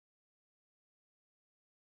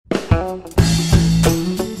Good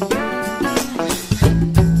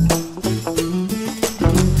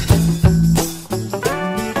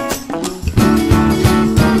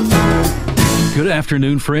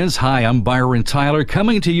afternoon, friends. Hi, I'm Byron Tyler,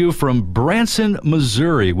 coming to you from Branson,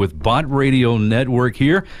 Missouri, with Bott Radio Network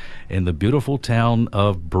here in the beautiful town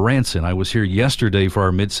of Branson. I was here yesterday for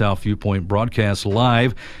our Mid-South Viewpoint broadcast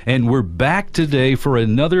live, and we're back today for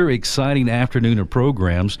another exciting afternoon of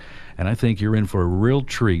programs, and I think you're in for a real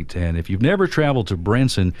treat. And if you've never traveled to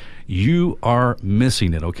Branson, you are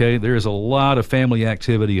missing it, okay? There's a lot of family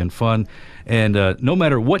activity and fun. And no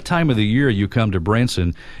matter what time of the year you come to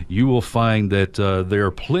Branson, you will find that there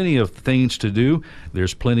are plenty of things to do.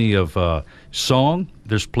 There's plenty of song.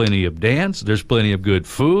 There's plenty of dance. There's plenty of good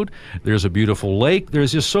food. There's a beautiful lake.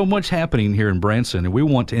 There's just so much happening here in Branson, and we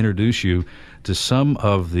want to introduce you to some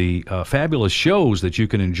of the fabulous shows that you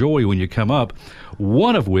can enjoy when you come up,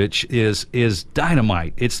 one of which is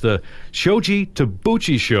dynamite. It's the Shoji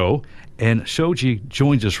Tabuchi Show, and Shoji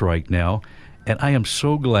joins us right now. And I am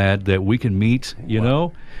so glad that we can meet,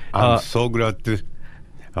 I'm so glad to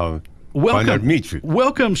finally meet you.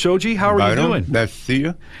 Welcome, Shoji. How are you doing? Nice to see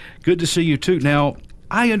you. Good to see you, too. Now,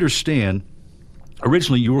 I understand,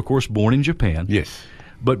 originally you were, of course, born in Japan. Yes.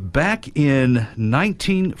 But back in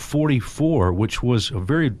 1944, which was a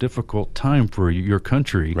very difficult time for your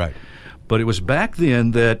country. Right. But it was back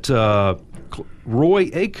then that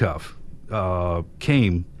Roy Acuff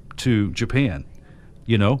came to Japan,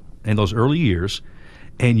 in those early years,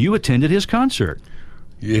 and you attended his concert.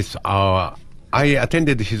 Yes, I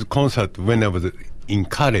attended his concert when I was in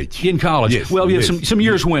college. In college. Yes, well, yes. some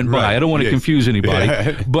years went by. Right. I don't want to confuse anybody.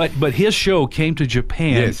 Yeah. But his show came to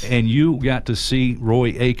Japan, Yes. and you got to see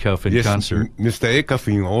Roy Acuff in concert. Mr. Acuff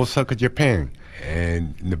in Osaka, Japan,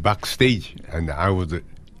 and in the backstage, and I was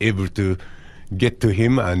able to get to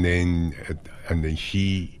him, and then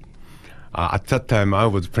he. At that time, I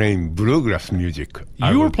was playing bluegrass music.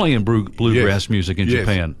 You were playing bluegrass Yes, music in yes.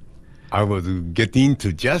 Japan. I was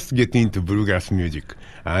just getting into bluegrass music,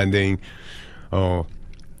 and then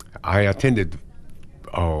I attended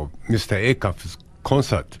Mr. Acuff's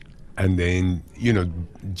concert, and then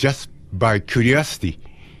just by curiosity,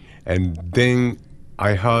 and then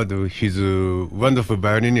I heard his wonderful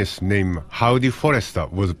violinist named Howdy Forrester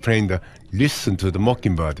was playing the "Listen to the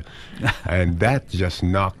Mockingbird," and that just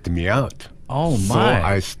knocked me out. Oh my! So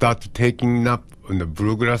I started taking up on the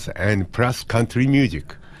bluegrass and plus country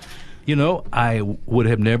music. I would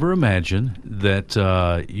have never imagined that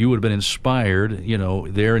you would have been inspired,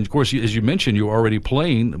 there. And, of course, as you mentioned, you were already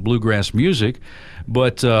playing bluegrass music.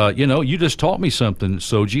 But, you just taught me something,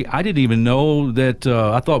 Shoji. I didn't even know that.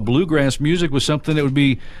 I thought bluegrass music was something that would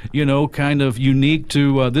be, kind of unique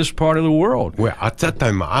to this part of the world. Well, at that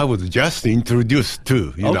time, I was just introduced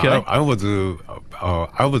to. Okay. I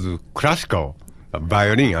was classical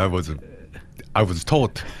violin. I was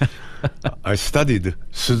taught. I studied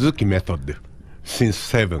Suzuki method since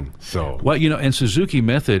 7. So well, and Suzuki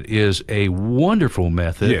method is a wonderful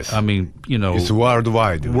method. Yes. I mean, it's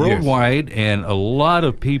worldwide. Worldwide, Yes. and a lot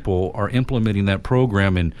of people are implementing that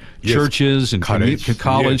program in Yes. churches and college,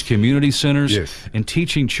 Yes. community centers, Yes. and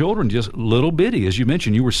teaching children just little bitty. As you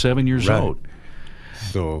mentioned, you were 7 years Right. old.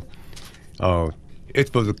 So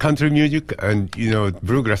it was country music, and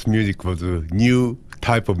bluegrass music was a new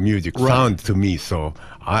type of music sound to me. So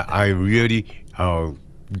I really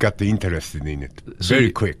got interested in it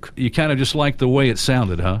very quick. You kind of just liked the way it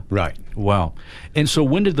sounded, huh? Right. Wow. And so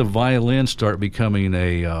when did the violin start becoming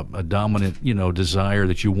a dominant, desire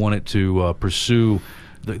that you wanted to pursue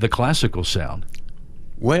the classical sound?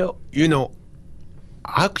 Well,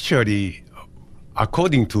 actually,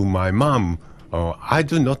 according to my mom, I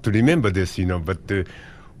do not remember this, but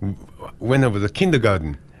when I was a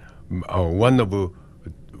kindergarten, one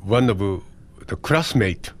of the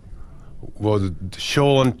classmates was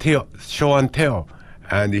show and tell,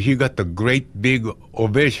 and he got a great big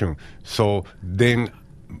ovation. So then,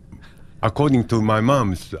 according to my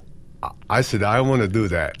mom, I said I want to do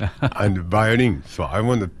that and violin. So I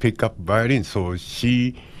want to pick up violin. So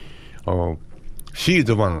she is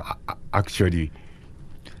the one actually.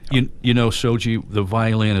 Shoji, the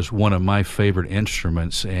violin is one of my favorite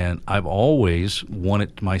instruments, and I've always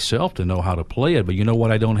wanted myself to know how to play it. But you know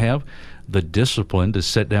what I don't have? The discipline to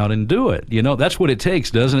sit down and do it. That's what it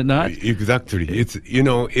takes, doesn't it not? Exactly. It's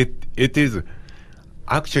it is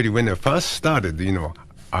actually when I first started.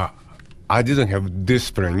 I didn't have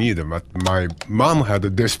discipline either, but my mom had a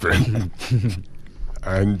discipline.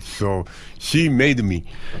 And so she made me.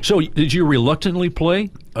 So did you reluctantly play,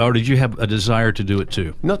 or did you have a desire to do it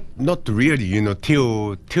too? Not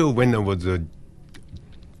till when I was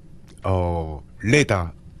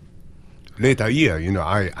later later year,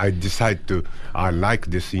 I decided to I like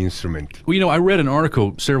this instrument. Well, I read an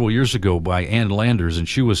article several years ago by Ann Landers, and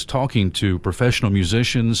she was talking to professional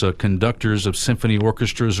musicians, conductors of symphony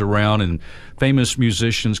orchestras around, and famous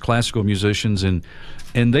musicians, classical musicians, and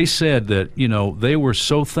they said that, they were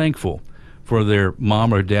so thankful for their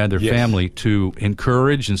mom or dad, their family, to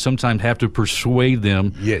encourage and sometimes have to persuade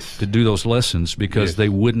them to do those lessons because they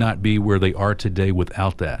would not be where they are today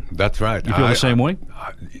without that. That's right. You feel the same way?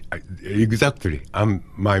 Exactly.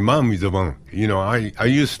 My mom is the one. I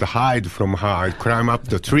used to hide from her. I'd climb up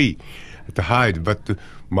the tree to hide, but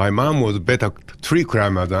my mom was a better tree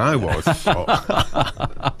climber than I was. So.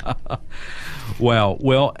 Wow.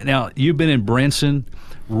 Well, now, you've been in Branson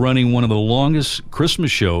running one of the longest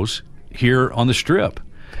Christmas shows here on the Strip.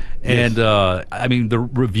 And, the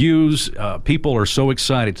reviews, people are so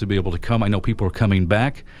excited to be able to come. I know people are coming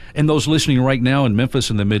back. And those listening right now in Memphis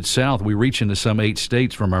and the Mid-South, we reach into some 8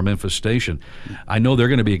 states from our Memphis station. I know they're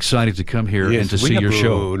going to be excited to come here and to see your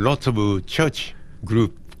show. Lots of church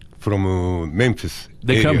group from Memphis.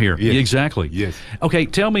 They area. come here. Yes. Exactly. Yes. Okay,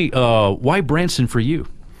 tell me, why Branson for you?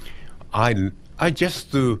 I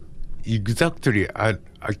just exactly, I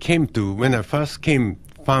came to, when I first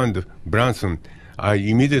found Branson, I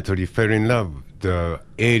immediately fell in love with the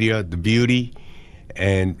area, the beauty,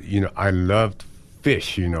 and I loved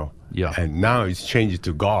fish, Yeah. And now it's changed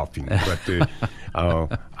to golfing. But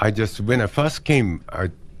when I first came,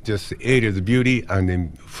 I just area the beauty and the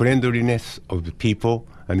friendliness of the people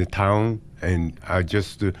and the town, and I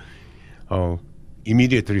just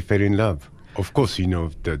immediately fell in love. Of course,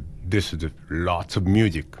 this is lots of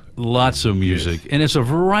music. Lots of music. And it's a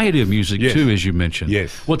variety of music, too, as you mentioned.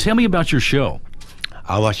 Yes. Well, tell me about your show.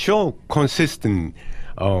 Our show consists in,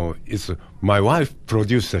 is my wife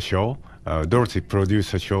produced the show, Dorothy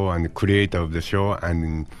produced the show and creator of the show,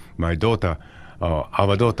 and my daughter,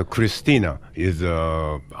 our daughter Christina is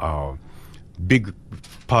a big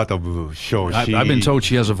part of the show. I've been told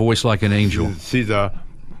she has a voice like an angel. She's a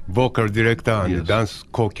vocal director and dance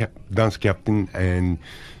captain, and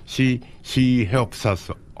she helps us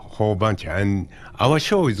a whole bunch. And our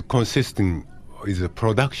show is a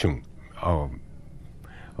production,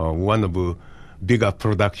 one of the bigger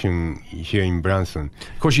production here in Branson.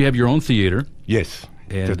 Of course, you have your own theater. Yes,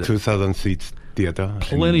 and the 2,000 seats theater.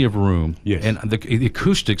 Plenty of room. Yes. And the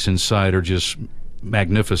acoustics inside are just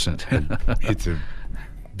magnificent. It's a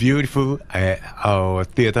beautiful our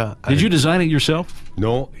theater. Did you design it yourself?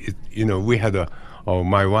 No, we had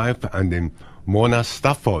my wife and then Mona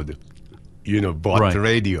Stafford, Bott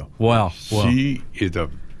Radio. Wow. She is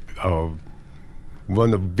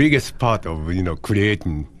one of the biggest part of,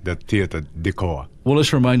 creating the theater decor. Well,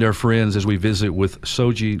 let's remind our friends as we visit with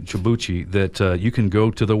Shoji Tabuchi that you can go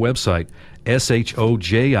to the website,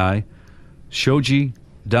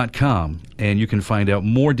 shoji.com, and you can find out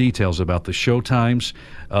more details about the show times.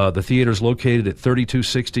 The theater is located at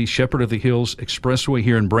 3260 Shepherd of the Hills Expressway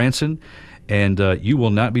here in Branson, and you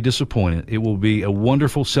will not be disappointed. It will be a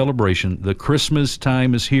wonderful celebration. The Christmas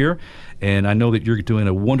time is here, and I know that you're doing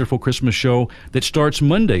a wonderful Christmas show that starts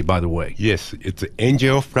Monday, by the way. Yes, it's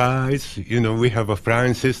angel fries. We have a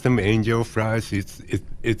frying system, angel fries.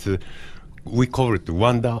 We call it the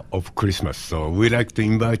wonder of Christmas. So we like to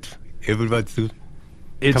invite everybody to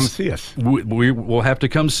come see us. We will have to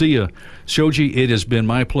come see you. Shoji, it has been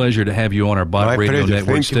my pleasure to have you on our Bott Radio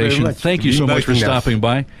Network station. Thank you so much for stopping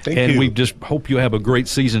by. And we just hope you have a great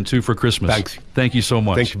season, too, for Christmas. Thanks. Tk you so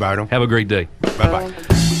much. Thank you, Byron. Have a great day. Bye-bye.